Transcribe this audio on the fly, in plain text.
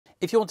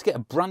If you want to get a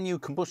brand new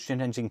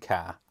combustion engine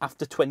car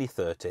after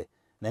 2030,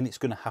 then it's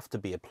going to have to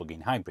be a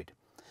plug-in hybrid.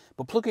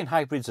 But plug-in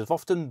hybrids have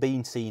often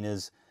been seen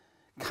as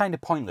kind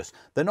of pointless.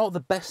 They're not the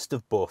best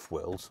of both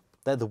worlds,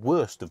 they're the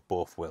worst of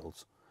both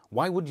worlds.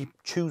 Why would you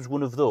choose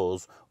one of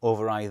those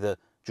over either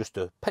just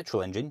a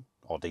petrol engine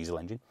or diesel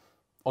engine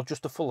or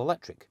just a full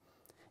electric?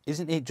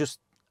 Isn't it just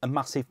a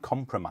massive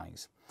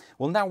compromise?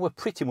 Well, now we're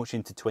pretty much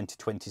into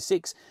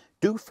 2026.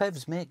 Do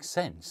PHEVs make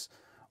sense?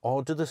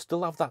 Or do they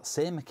still have that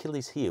same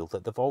Achilles heel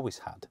that they've always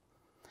had?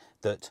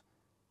 That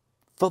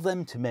for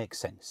them to make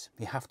sense,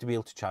 you have to be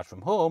able to charge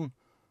from home.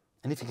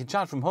 And if you can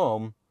charge from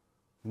home,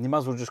 you might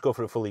as well just go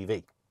for a full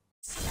EV.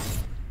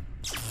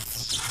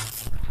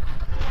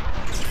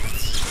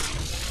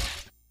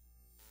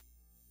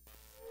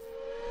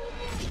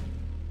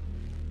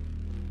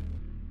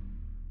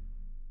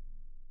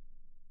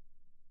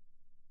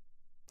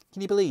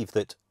 Can you believe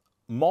that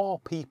more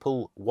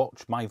people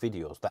watch my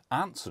videos that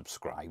aren't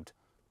subscribed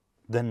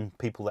than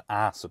people that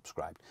are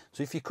subscribed?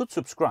 So if you could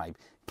subscribe,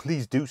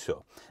 please do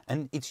so.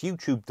 And it's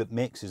YouTube that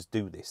makes us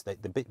do this.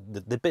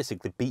 They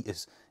basically beat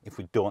us if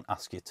we don't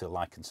ask you to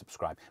like and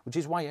subscribe, which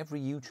is why every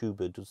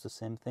YouTuber does the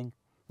same thing.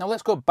 Now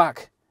let's go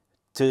back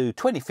to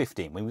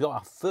 2015 when we got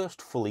our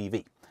first full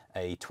EV,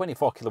 a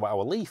 24 kilowatt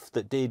hour Leaf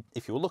that did,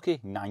 if you were lucky,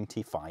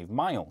 95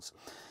 miles.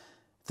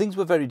 Things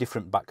were very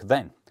different back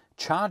then.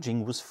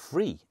 Charging was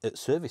free at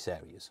service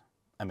areas.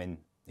 I mean,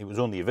 it was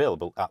only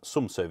available at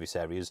some service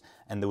areas,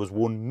 and there was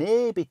one,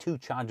 maybe two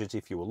chargers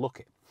if you were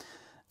lucky.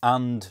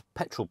 And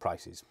petrol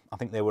prices, I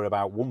think they were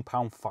about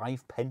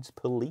 £1.05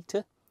 per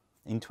litre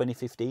in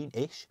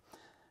 2015-ish.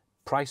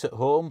 Price at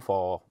home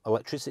for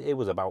electricity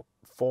was about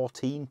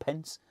 14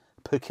 pence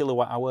per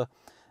kilowatt hour,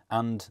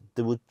 and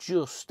they were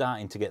just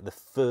starting to get the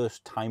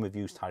first time of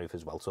use tariff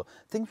as well. So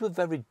things were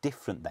very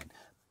different then.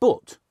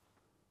 But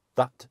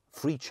that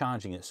free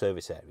charging at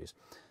service areas,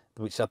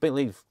 which I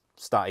believe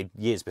started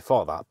years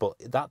before that, but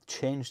that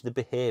changed the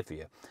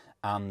behaviour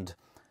and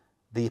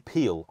the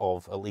appeal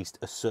of at least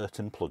a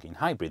certain plug-in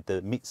hybrid,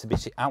 the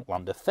Mitsubishi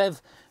Outlander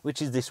PHEV,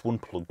 which is this one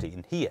plugged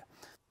in here.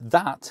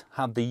 That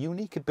had the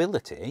unique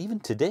ability,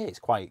 even today it's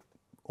quite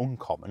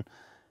uncommon,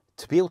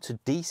 to be able to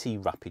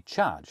DC rapid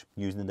charge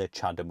using the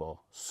CHAdeMO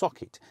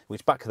socket,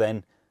 which back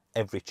then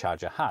every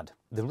charger had.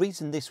 The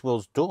reason this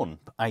was done,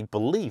 I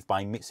believe,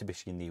 by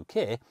Mitsubishi in the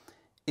UK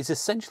is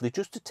essentially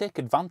just to take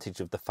advantage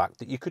of the fact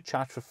that you could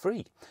charge for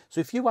free. So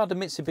if you had a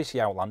Mitsubishi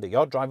Outlander,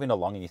 you're driving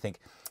along and you think,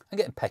 I'm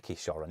getting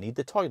peckish or I need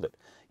the toilet.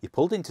 You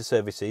pulled into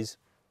services,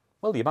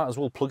 well, you might as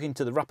well plug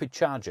into the rapid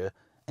charger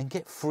and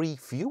get free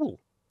fuel.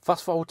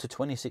 Fast forward to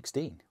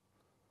 2016.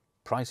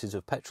 Prices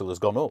of petrol has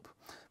gone up.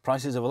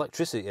 Prices of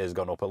electricity has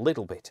gone up a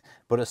little bit.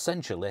 But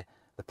essentially,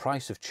 the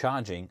price of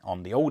charging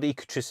on the old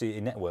Ecotricity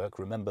network,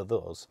 remember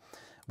those,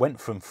 went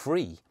from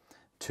free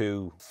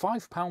to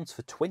 £5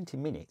 for 20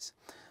 minutes.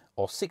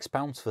 Or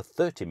 £6 for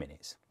 30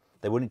 minutes.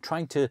 They were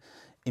trying to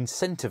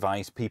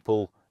incentivise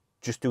people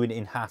just doing it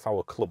in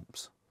half-hour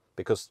clumps,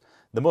 because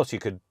the most you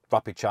could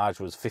rapid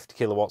charge was 50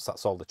 kilowatts.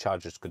 That's all the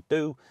chargers could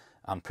do,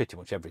 and pretty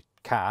much every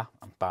car,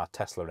 bar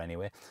Tesla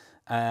anyway.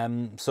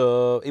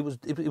 So it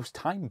was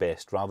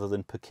time-based rather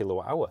than per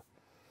kilowatt hour.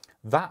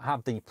 That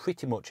had the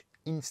pretty much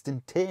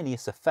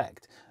instantaneous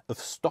effect of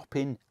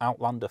stopping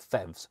Outlander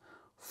PHEVs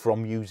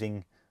from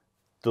using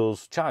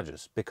those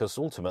chargers, because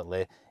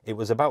ultimately it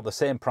was about the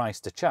same price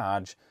to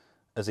charge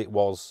as it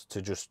was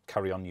to just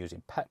carry on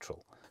using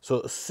petrol. So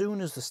as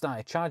soon as they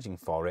started charging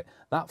for it,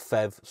 that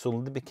PHEV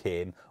suddenly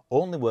became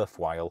only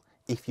worthwhile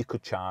if you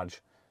could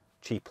charge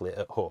cheaply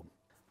at home.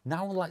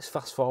 Now let's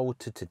fast forward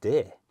to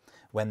today,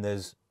 when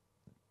there's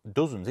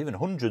dozens, even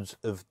hundreds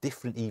of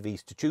different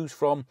EVs to choose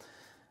from.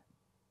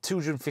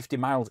 250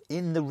 miles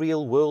in the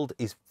real world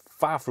is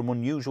far from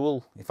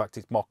unusual. In fact,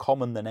 it's more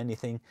common than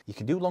anything. You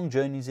can do long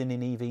journeys in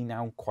an EV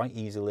now quite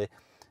easily.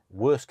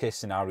 Worst case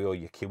scenario,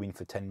 you're queuing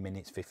for 10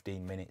 minutes,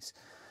 15 minutes.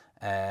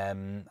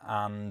 And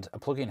a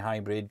plug-in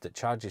hybrid that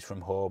charges from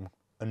home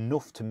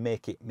enough to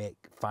make it make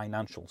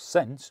financial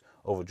sense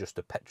over just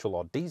a petrol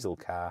or diesel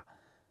car.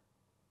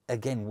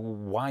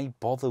 Again, why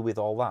bother with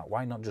all that?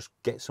 Why not just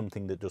get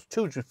something that does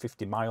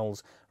 250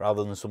 miles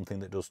rather than something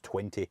that does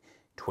 20,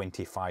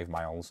 25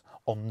 miles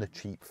on the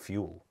cheap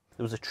fuel?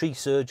 There was a tree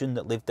surgeon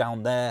that lived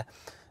down there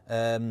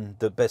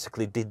that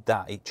basically did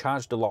that. He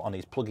charged a lot on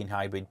his plug-in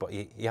hybrid, but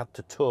he had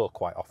to tow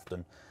quite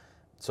often.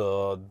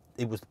 So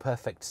it was the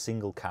perfect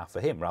single car for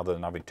him rather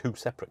than having two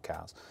separate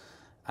cars.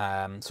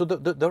 So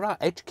there are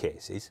edge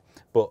cases,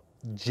 but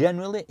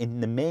generally in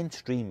the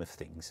mainstream of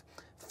things,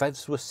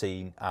 PHEVs were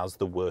seen as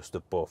the worst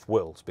of both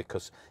worlds,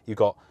 because you've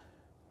got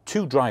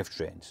two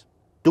drivetrains,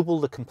 double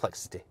the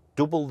complexity,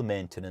 double the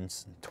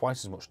maintenance, and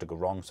twice as much to go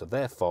wrong. So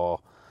therefore,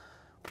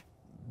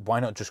 why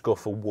not just go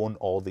for one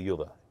or the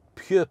other?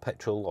 Pure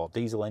petrol or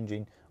diesel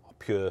engine, or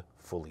pure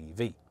full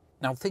EV.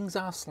 Now things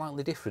are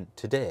slightly different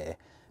today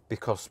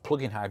because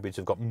plug-in hybrids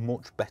have got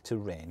much better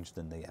range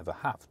than they ever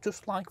have,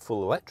 just like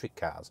full electric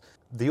cars.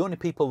 The only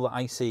people that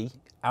I see,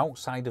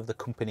 outside of the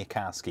company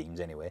car schemes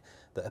anyway,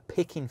 that are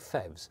picking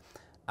PHEVs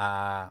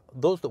are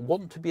those that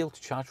want to be able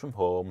to charge from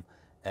home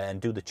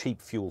and do the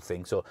cheap fuel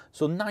thing. So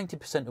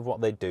 90% of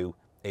what they do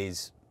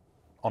is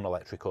on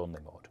electric only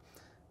mode.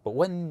 But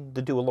when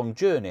they do a long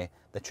journey,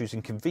 they're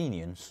choosing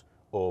convenience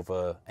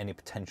over any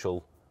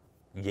potential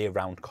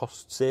year-round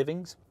cost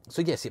savings.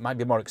 So yes, it might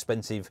be more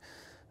expensive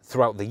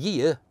throughout the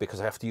year because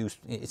I have to use,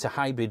 it's a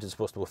hybrid as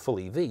opposed to a full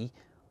EV,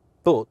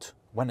 but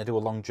when I do a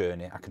long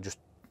journey, I can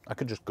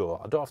just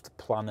go. I don't have to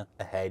plan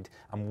ahead.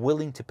 I'm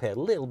willing to pay a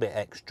little bit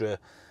extra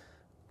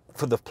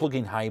for the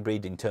plug-in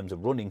hybrid in terms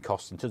of running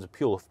costs, in terms of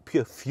pure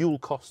fuel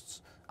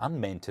costs and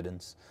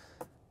maintenance,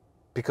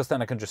 because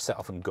then I can just set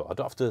off and go. I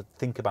don't have to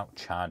think about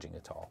charging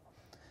at all.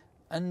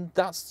 And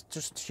that's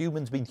just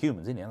humans being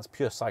humans, isn't it? That's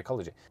pure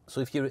psychology.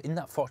 So if you're in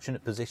that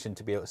fortunate position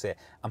to be able to say,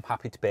 I'm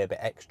happy to pay a bit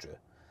extra,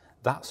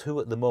 that's who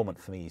at the moment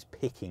for me is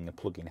picking a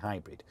plug-in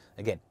hybrid.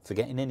 Again,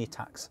 forgetting any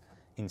tax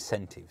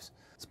incentives.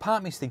 So part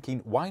of me is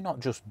thinking, why not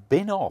just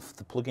bin off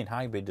the plug-in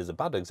hybrid as a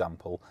bad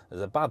example,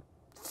 as a bad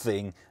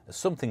thing, as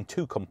something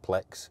too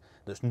complex,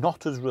 that's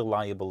not as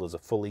reliable as a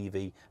full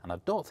EV, and I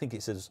don't think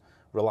it's as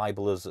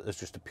reliable as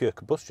just a pure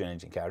combustion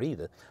engine car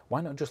either. Why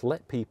not just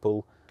let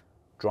people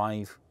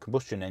drive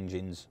combustion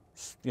engines,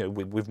 you know,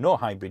 with no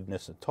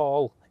hybridness at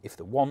all, if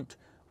they want,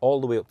 all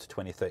the way up to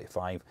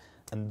 2035,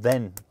 and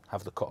then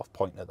have the cut-off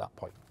point at that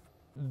point.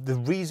 The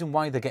reason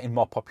why they're getting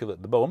more popular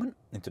at the moment,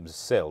 in terms of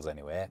sales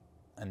anyway,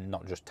 and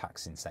not just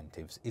tax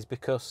incentives, is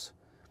because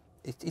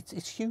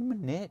it's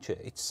human nature,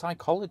 it's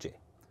psychology.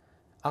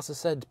 As I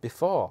said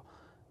before,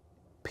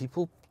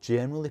 people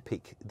generally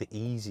pick the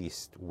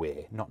easiest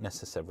way, not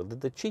necessarily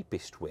the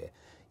cheapest way.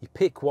 You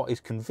pick what is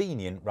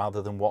convenient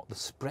rather than what the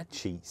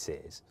spreadsheet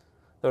says.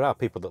 There are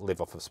people that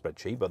live off of a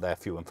spreadsheet, but they're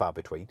few and far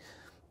between.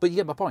 But you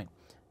get my point.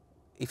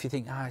 If you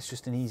think, it's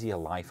just an easier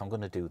life, I'm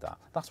going to do that.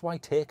 That's why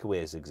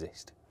takeaways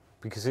exist,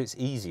 because it's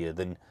easier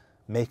than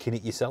making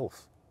it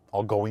yourself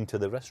or going to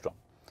the restaurant.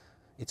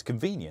 It's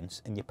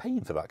convenience, and you're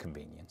paying for that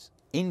convenience.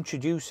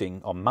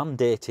 Introducing or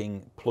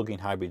mandating plug-in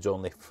hybrids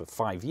only for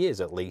 5 years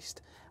at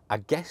least, I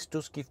guess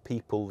does give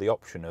people the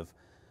option of,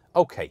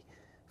 okay,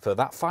 for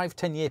that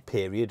 5-10 year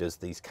period, as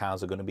these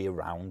cars are going to be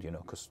around, you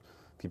know, because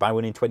if you buy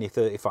one in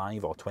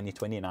 2035 or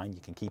 2029, you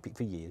can keep it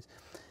for years.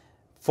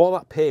 For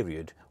that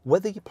period,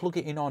 whether you plug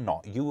it in or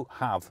not, you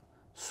have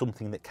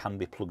something that can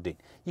be plugged in.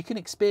 You can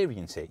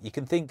experience it. You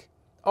can think,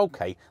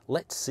 okay,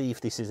 let's see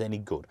if this is any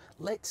good.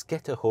 Let's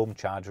get a home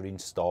charger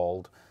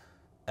installed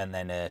and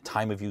then a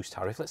time of use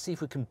tariff. Let's see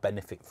if we can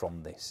benefit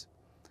from this.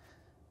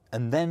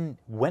 And then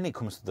when it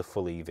comes to the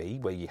full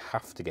EV, where you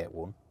have to get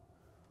one,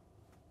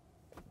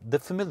 they're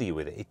familiar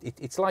with it.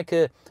 It's like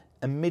a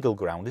middle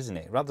ground, isn't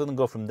it? Rather than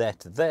go from there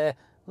to there,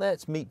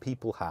 let's meet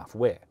people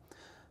halfway.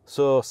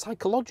 So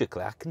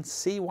psychologically, I can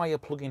see why a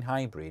plug-in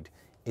hybrid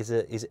is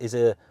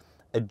a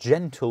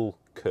gentle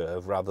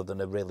curve rather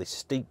than a really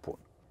steep one.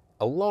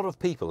 A lot of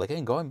people,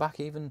 again, going back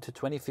even to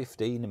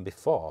 2015 and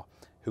before,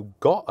 who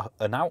got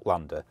an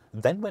Outlander,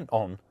 then went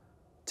on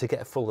to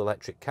get a full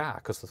electric car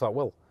because they thought,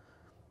 well,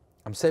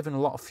 I'm saving a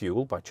lot of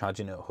fuel by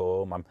charging at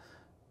home.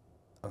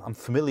 I'm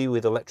familiar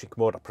with electric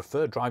mode. I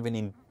prefer driving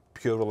in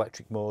pure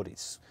electric mode.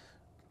 It's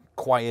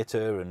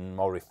quieter and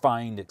more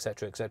refined,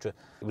 etc., etc.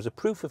 It was a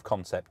proof of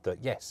concept that,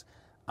 yes,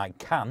 I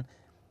can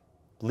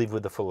live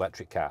with a full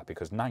electric car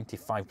because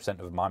 95%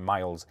 of my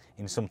miles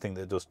in something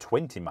that does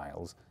 20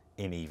 miles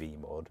in EV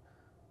mode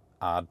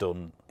are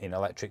done in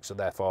electric, so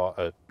therefore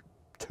a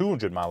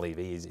 200-mile EV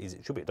it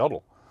should be a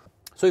doddle.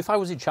 So if I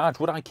was in charge,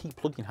 would I keep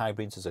plug-in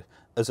hybrids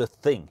as a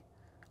thing,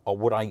 or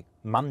would I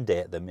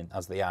mandate them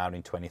as they are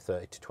in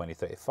 2030 to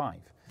 2035?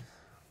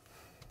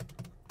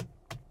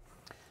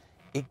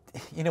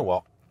 You know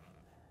what?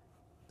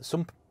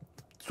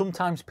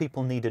 Sometimes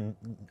people need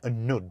a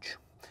nudge.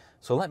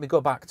 So let me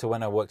go back to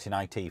when I worked in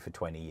IT for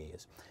 20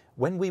 years.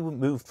 When we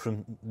moved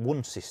from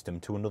one system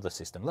to another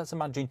system, let's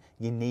imagine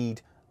you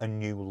need a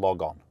new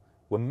log-on.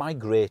 We're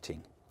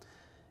migrating.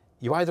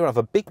 You either have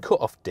a big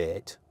cut-off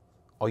date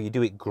or you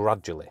do it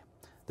gradually.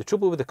 The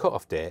trouble with the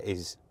cut-off date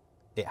is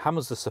it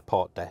hammers the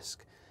support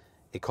desk.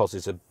 It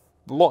causes a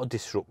lot of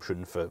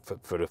disruption for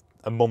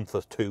a month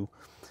or two,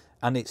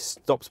 and it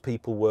stops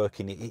people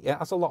working. It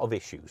has a lot of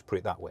issues, put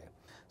it that way.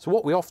 So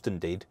what we often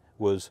did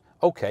was,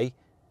 okay,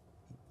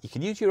 you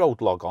can use your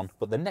old log-on,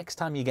 but the next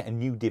time you get a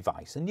new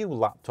device, a new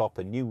laptop,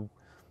 a new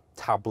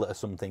tablet or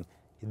something,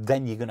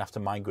 then you're going to have to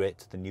migrate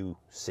to the new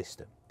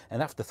system.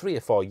 And after 3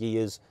 or 4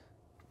 years,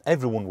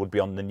 everyone would be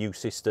on the new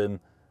system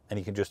and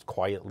you can just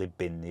quietly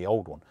bin the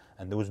old one.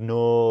 And there was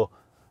no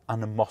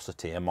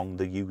animosity among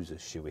the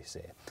users, shall we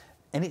say.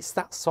 And it's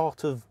that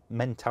sort of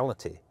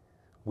mentality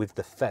with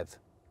the PHEV.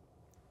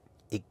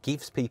 It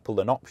gives people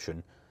an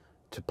option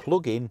to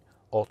plug in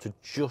or to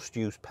just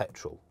use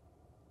petrol.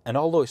 And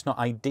although it's not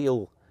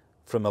ideal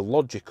from a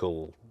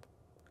logical,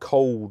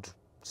 cold,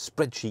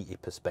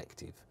 spreadsheety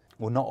perspective,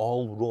 we're not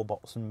all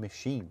robots and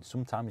machines.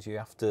 Sometimes you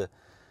have to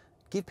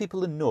give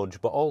people a nudge,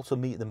 but also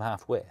meet them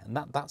halfway. And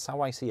that's how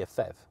I see a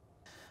PHEV.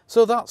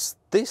 So that's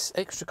this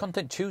Extra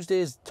Content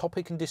Tuesday's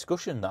topic and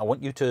discussion. I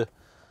want you to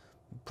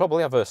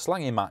probably have a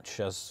slanging match,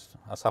 as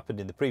happened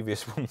in the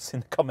previous ones, in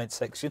the comment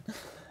section.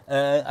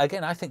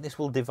 Again, I think this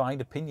will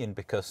divide opinion,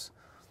 because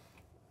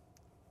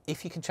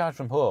if you can charge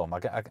from home,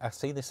 I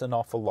see this an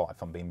awful lot,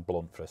 if I'm being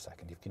blunt for a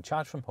second. If you can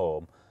charge from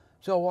home,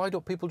 so why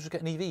don't people just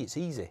get an EV? It's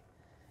easy.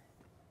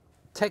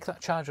 Take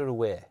that charger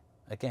away,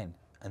 again,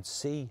 and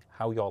see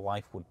how your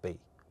life would be.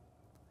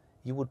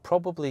 You would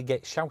probably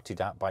get shouted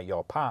at by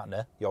your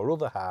partner, your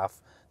other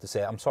half, to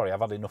say, I'm sorry, I've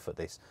had enough of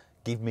this.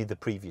 Give me the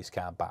previous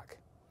car back.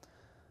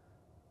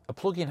 A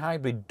plug-in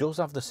hybrid does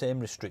have the same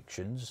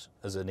restrictions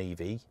as an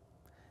EV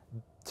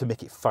to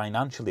make it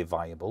financially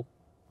viable,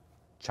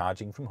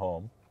 charging from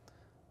home.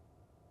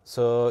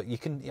 So I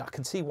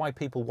can see why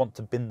people want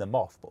to bin them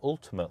off, but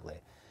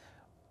ultimately,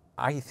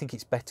 I think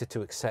it's better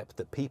to accept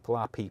that people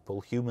are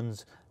people,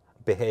 humans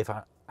behave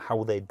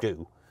how they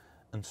do,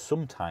 and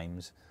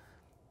sometimes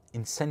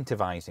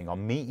incentivizing or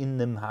meeting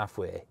them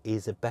halfway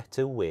is a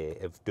better way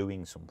of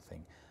doing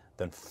something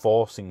than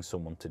forcing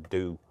someone to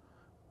do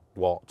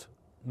what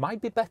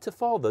might be better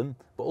for them,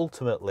 but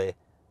ultimately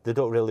they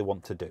don't really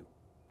want to do.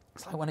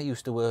 It's like when I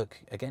used to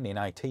work, again, in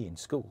IT in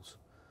schools.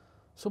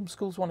 Some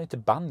schools wanted to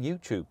ban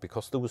YouTube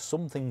because there was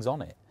some things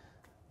on it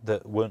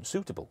that weren't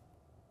suitable.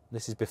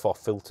 This is before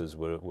filters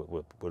were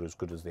as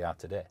good as they are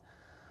today.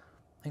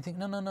 And you think,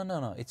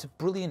 no. It's a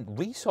brilliant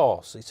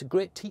resource. It's a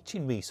great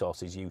teaching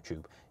resource, is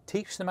YouTube.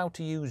 Teach them how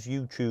to use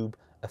YouTube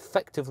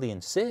effectively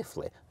and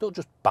safely. Don't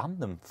just ban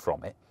them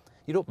from it.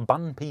 You don't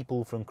ban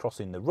people from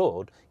crossing the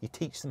road. You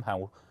teach them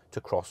how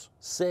to cross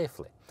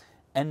safely.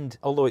 And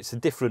although it's a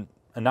different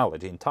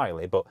analogy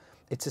entirely, but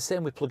it's the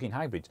same with plug-in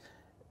hybrids.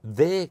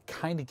 They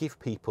kind of give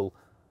people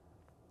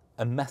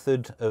a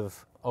method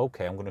of,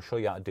 okay, I'm going to show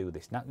you how to do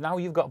this. Now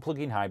you've got a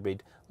plug-in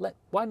hybrid,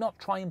 why not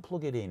try and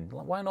plug it in?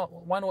 Why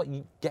not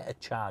you get a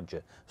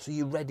charger so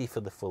you're ready for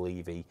the full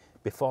EV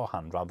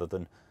beforehand, rather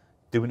than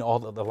doing it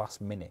all at the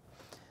last minute?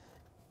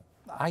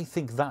 I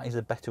think that is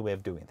a better way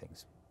of doing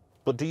things.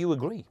 But do you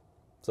agree?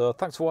 So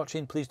thanks for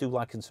watching. Please do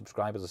like and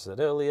subscribe, as I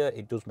said earlier.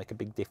 It does make a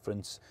big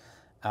difference.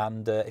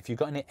 And if you've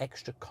got any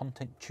extra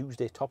Content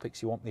Tuesday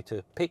topics you want me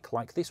to pick,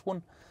 like this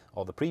one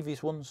or the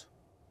previous ones,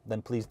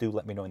 then please do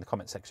let me know in the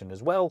comment section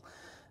as well.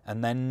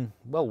 And then,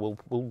 well,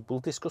 we'll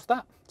discuss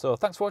that. So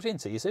thanks for watching.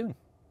 See you soon.